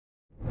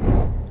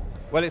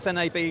Well, it's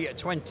NAB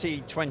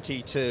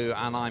 2022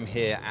 and I'm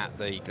here at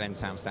the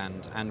Glensound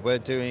stand and we're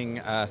doing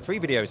 3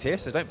 videos here,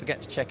 so don't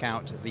forget to check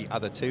out the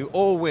other 2,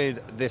 all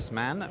with this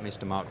man,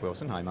 Mr. Mark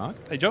Wilson. Hi Mark.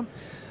 Hey John.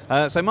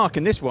 So Mark,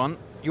 in this one,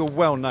 you're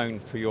well known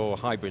for your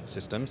hybrid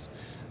systems.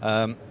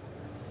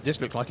 This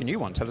looks like a new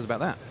one, tell us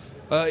about that.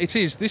 It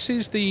is. This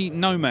is the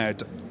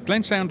Nomad.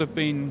 Glensound have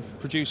been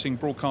producing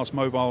broadcast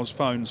mobile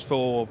phones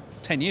for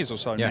 10 years or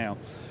so now.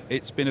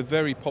 It's been a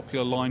very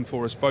popular line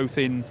for us, both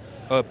in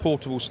a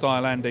portable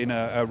style and in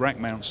a rack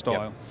mount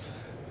style.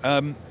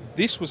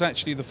 This was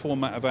actually the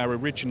format of our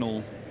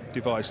original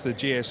device, the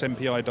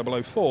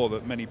GS-MPI 004,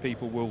 that many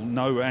people will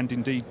know and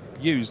indeed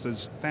use.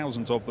 There's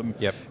thousands of them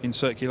in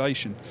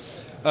circulation.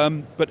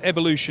 But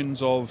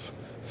evolutions of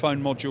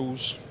phone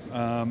modules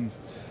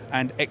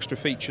and extra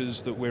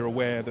features that we're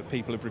aware that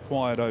people have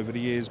required over the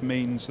years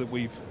means that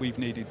we've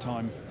needed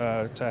time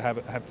to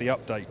have the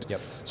update.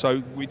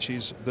 So, which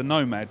is the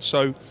Nomad.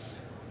 So,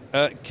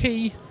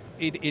 key.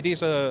 It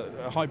is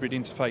a hybrid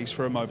interface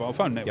for a mobile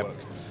phone network.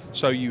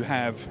 So you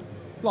have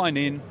line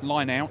in,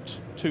 line out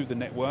to the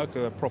network,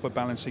 a proper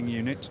balancing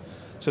unit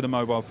to the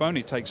mobile phone.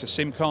 It takes a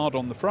SIM card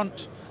on the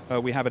front.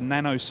 We have a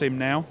nano SIM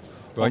now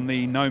on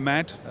the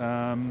Nomad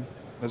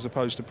as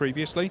opposed to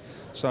previously,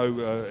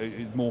 so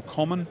more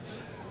common.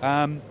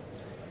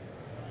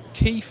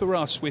 Key for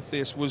us with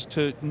this was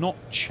to not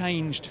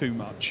change too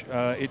much.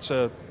 It's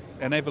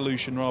an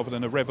evolution rather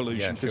than a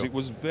revolution, because it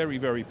was very,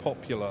 very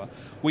popular.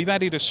 We've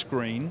added a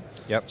screen,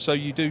 so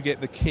you do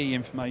get the key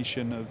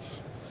information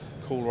of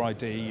caller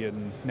ID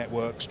and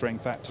network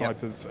strength, that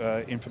type of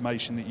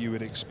information that you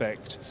would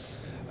expect.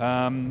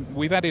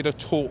 We've added a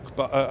talk,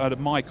 but a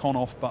mic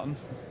on-off button.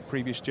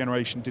 Previous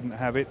generation didn't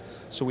have it,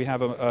 so we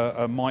have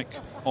a mic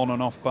on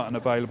and off button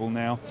available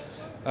now.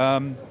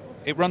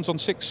 It runs on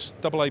 6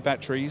 AA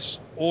batteries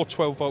or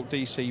 12-volt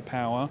DC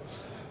power.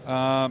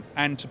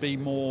 And to be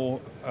more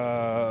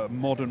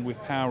modern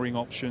with powering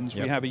options,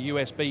 we have a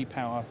USB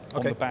power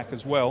on the back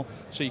as well,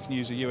 so you can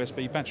use a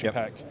USB battery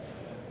pack,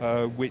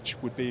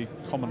 which would be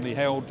commonly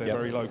held, they're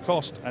very low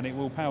cost, and it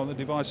will power the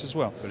device as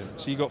well.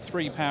 So you've got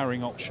 3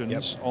 powering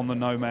options on the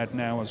Nomad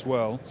now as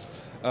well.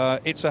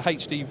 It's a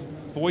HD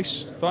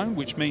voice phone,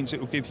 which means it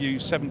will give you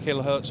 7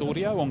 kHz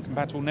audio on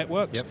compatible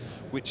networks,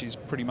 which is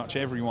pretty much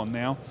everyone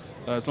now,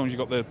 as long as you've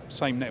got the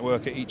same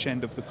network at each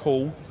end of the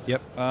call.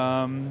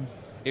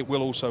 It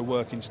will also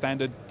work in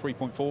standard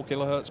 3.4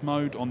 kHz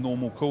mode on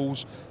normal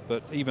calls,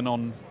 but even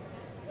on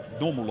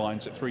normal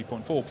lines at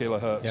 3.4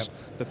 kHz,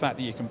 the fact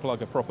that you can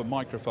plug a proper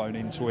microphone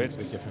into it,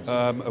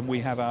 and we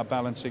have our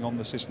balancing on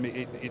the system,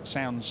 it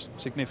sounds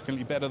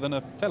significantly better than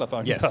a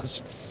telephone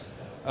does.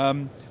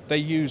 They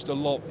used a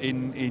lot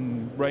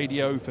in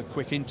radio for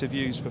quick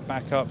interviews, for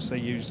backups. They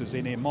used as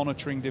in-ear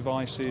monitoring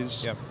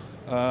devices.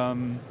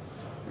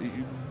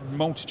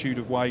 Multitude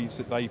of ways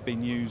that they've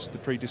been used, the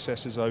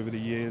predecessors over the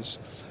years.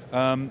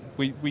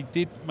 We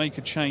did make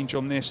a change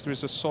on this. There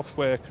is a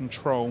software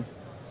control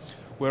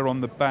where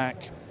on the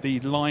back, the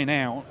line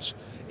out,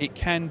 it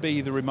can be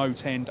the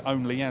remote end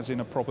only, as in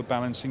a proper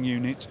balancing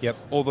unit,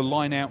 or the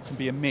line out can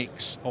be a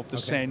mix of the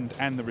send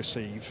and the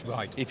receive,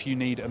 if you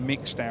need a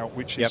mixed out,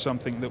 which is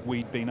something that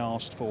we'd been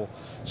asked for.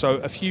 So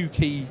a few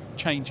key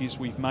changes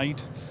we've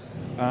made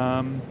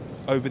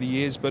over the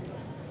years, but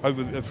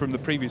from the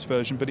previous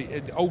version, but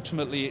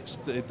ultimately it's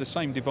the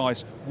same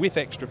device with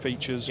extra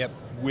features,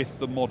 with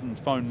the modern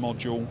phone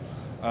module,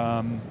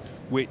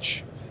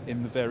 which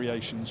in the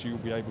variations you'll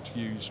be able to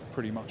use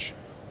pretty much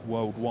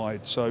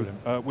worldwide. So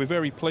we're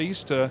very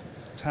pleased to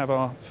have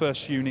our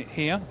first unit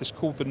here. It's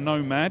called the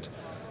Nomad,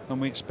 and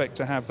we expect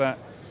to have that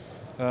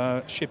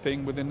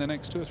shipping within the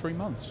next 2 or 3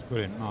 months.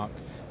 Brilliant, Mark.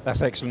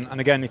 That's excellent.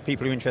 And again, if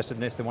people are interested in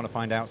this, they want to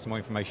find out some more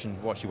information,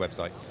 what's your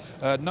website?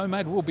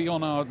 Nomad will be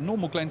on our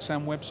normal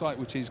Glensound website,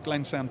 which is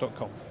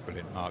glensound.com.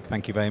 Brilliant, Mark.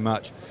 Thank you very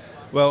much.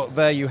 Well,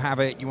 there you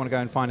have it. You want to go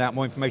and find out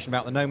more information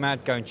about the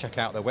Nomad, go and check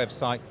out their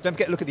website. Don't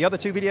forget to look at the other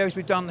 2 videos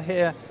we've done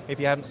here, if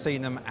you haven't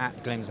seen them,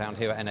 at Glensound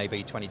here at NAB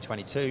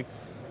 2022.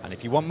 And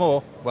if you want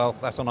more, well,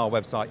 that's on our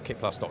website,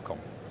 kitplus.com.